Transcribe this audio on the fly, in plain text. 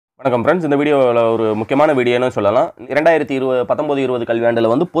வணக்கம் ஃப்ரெண்ட்ஸ். இந்த வீடியோவில் ஒரு முக்கியமான வீடியோன்னு சொல்லலாம். 2019-20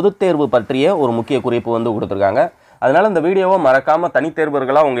 கல்வியாண்டில் வந்து பொதுத் தேர்வு பற்றிய ஒரு முக்கிய குறிப்பு வந்து கொடுத்துருக்காங்க. அதனால் இந்த வீடியோவை மறக்காமல்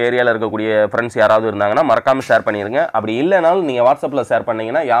தனித்தேர்வர்களாக உங்கள் ஏரியாவில் இருக்கக்கூடிய ஃப்ரெண்ட்ஸ் யாராவது இருந்தாங்கன்னா மறக்காமல் ஷேர் பண்ணிடுங்க. அப்படி இல்லைனாலும் நீங்கள் வாட்ஸ்அப்பில் ஷேர்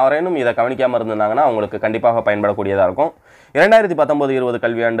பண்ணிங்கன்னா யாரேனும் இதை கவனிக்காமல் இருந்தாங்கன்னா அவங்களுக்கு கண்டிப்பாக பயன்படக்கூடியதாக இருக்கும். 2019-20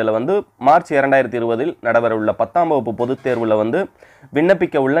 கல்வியாண்டில் வந்து மார்ச் 2020 நடைபெறவுள்ள 10ஆம் வகுப்பு பொதுத் தேர்வில் வந்து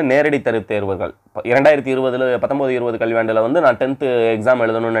விண்ணப்பிக்க உள்ள நேரடி தேர்வுகள் 2019-20 கல்வியாண்டில் வந்து நான் 10th எக்ஸாம்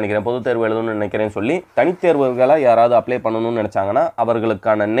எழுதணும்னு நினைக்கிறேன், பொதுத் தேர்வு எழுதணும்னு நினைக்கிறேன்னு சொல்லி தனித்தேர்வுகளை யாராவது அப்ளை பண்ணணும்னு நினச்சாங்கன்னா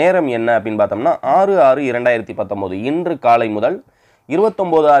அவர்களுக்கான நேரம் என்ன அப்படின்னு பார்த்தோம்னா 6/6/2019 இன்று காலை முதல்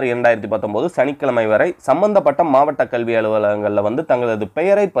 29/6/2019 சனிக்கிழமை வரை சம்பந்தப்பட்ட மாவட்ட கல்வி அலுவலகங்களில் வந்து தங்களது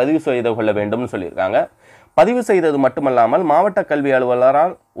பெயரை பதிவு செய்து கொள்ள வேண்டும்னு சொல்லியிருக்காங்க. பதிவு செய்தது மட்டுமல்லாமல் மாவட்ட கல்வி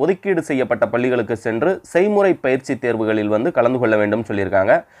அலுவலரால் ஒதுக்கீடு செய்யப்பட்ட பள்ளிகளுக்கு சென்று செய்முறை பயிற்சி தேர்வுகளில் வந்து கலந்து கொள்ள வேண்டும்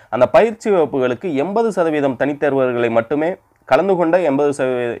சொல்லியிருக்காங்க. அந்த பயிற்சி வகுப்புகளுக்கு 80% தனித்தேர்வர்களை மட்டுமே கலந்து கொண்ட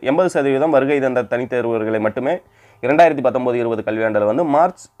 80% வருகை தந்த தனித்தேர்வர்களை மட்டுமே 2019-20 கல்வியாண்டில் வந்து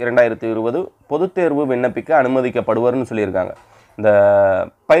மார்ச் 2020 பொதுத் தேர்வு விண்ணப்பிக்க அனுமதிக்கப்படுவார்னு சொல்லியிருக்காங்க. இந்த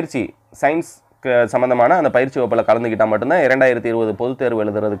பயிற்சி சயின்ஸ் சம்பந்தமான அந்த பயிற்சி வகுப்பில் கலந்துக்கிட்டால் மட்டும்தான் 2020 பொதுத் தேர்வு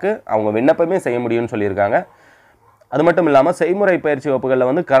எழுதுறதுக்கு அவங்க விண்ணப்பமே செய்ய முடியும்னு சொல்லியிருக்காங்க. அது மட்டும் இல்லாமல் செய்முறை பயிற்சி வகுப்புகளில்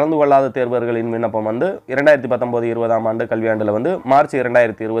வந்து கலந்து கொள்ளாத தேர்வர்களின் விண்ணப்பம் வந்து 2019-20 ஆண்டு கல்வியாண்டில் வந்து மார்ச்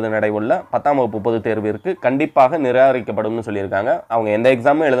 2020 நடைபெறுள்ள 10ஆம் வகுப்பு பொதுத் தேர்விற்கு கண்டிப்பாக நிராகரிக்கப்படும்னு சொல்லியிருக்காங்க. அவங்க எந்த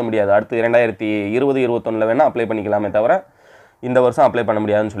எக்ஸாமும் எழுத முடியாது. அடுத்து 2020-21 வேணால் அப்ளை பண்ணிக்கலாமே தவிர இந்த வருஷம் அப்ளை பண்ண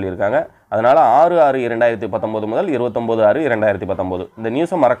முடியாதுன்னு சொல்லியிருக்காங்க. அதனால் 6/6/2019 முதல் 29/6/2019 இந்த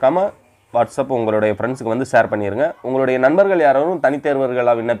நியூஸை மறக்காமல் வாட்ஸ்அப் உங்களுடைய ஃப்ரெண்ட்ஸுக்கு வந்து ஷேர் பண்ணிடுங்க. உங்களுடைய நண்பர்கள் யாரும்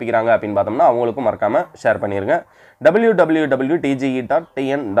தனித்தேர்வர்களாக விண்ணப்பிக்கிறாங்க அப்படின்னு பார்த்தோம்னா அவங்களுக்கும் மறக்காமல் ஷேர் பண்ணிடுங்க.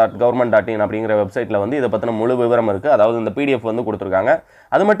 www.tge.tn.government.in அப்படிங்கிற வெப்சைட்டில் வந்து இதை பற்றின முழு விவரம் இருக்குது. அதாவது இந்த பிடிஎஃப் வந்து கொடுத்துருக்காங்க.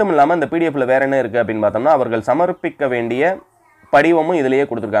 அது மட்டும் இல்லாமல் இந்த பிடிஎஃப்ல வேறு என்ன இருக்குது அப்படின்னு பார்த்தோம்னா அவர்கள் சமர்ப்பிக்க வேண்டிய படிவமும் இதிலேயே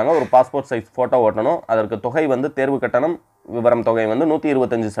கொடுத்துருக்காங்க. ஒரு பாஸ்போர்ட் சைஸ் ஃபோட்டோ ஓட்டணும். அதற்கு தொகை வந்து தேர்வு கட்டணம் விவரம் தொகை வந்து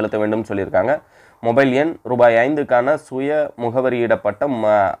 125 செலுத்த வேண்டும் சொல்லியிருக்காங்க. மொபைல் எண் ரூபாய் 5க்கான சுய முகவரியிடப்பட்ட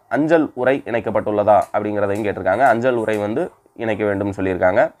அஞ்சல் உரை இணைக்கப்பட்டுள்ளதா அப்படிங்கிறதையும் கேட்டிருக்காங்க. அஞ்சல் உரை வந்து இணைக்க வேண்டும்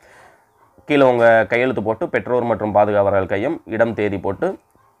சொல்லியிருக்காங்க. கீழே உங்கள் கையெழுத்து போட்டு பெற்றோர் மற்றும் பாதுகாவலர்கள் கையும் இடம் தேதி போட்டு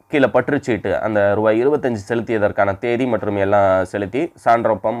கீழே பற்றுச்சீட்டு அந்த ரூபாய் 25 செலுத்தியதற்கான தேதி மற்றும் எல்லாம் செலுத்தி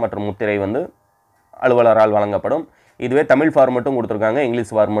சான்றொப்பம் மற்றும் முத்திரை வந்து அலுவலரால் வழங்கப்படும். இதுவே தமிழ் ஃபார்மெட்டும் கொடுத்துருக்காங்க,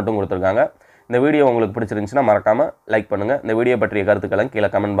 இங்கிலீஷ் ஃபார்மெட்டும் கொடுத்துருக்காங்க. இந்த வீடியோ உங்களுக்கு பிடிச்சிருந்துச்சுன்னா மறக்காமல் லைக் பண்ணுங்கள். இந்த வீடியோ பற்றிய கருத்துக்களை கீழே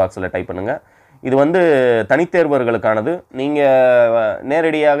கமெண்ட் பாக்ஸில் டைப் பண்ணுங்கள். இது வந்து தனித்தேர்வர்களுக்கானது. நீங்கள்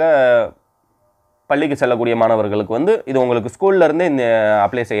நேரடியாக பள்ளிக்கு செல்லக்கூடிய மாணவர்களுக்கு வந்து இது உங்களுக்கு ஸ்கூல்லேருந்தே இந்த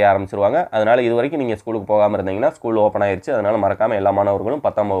அப்ளை செய்ய ஆரம்பிச்சிருவாங்க. அதனால் இது வரைக்கும் நீங்கள் ஸ்கூலுக்கு போகாமல் இருந்தீங்கன்னா ஸ்கூல் ஓப்பன் ஆயிடுச்சு. அதனால் மறக்காமல் எல்லா மாணவர்களும்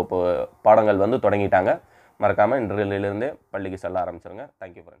 10ஆம் வகுப்பு பாடங்கள் வந்து தொடங்கிட்டாங்க. மறக்காமல் இன்றையிலிருந்தே பள்ளிக்கு செல்ல ஆரம்பிச்சிருங்க.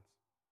 Thank you friends.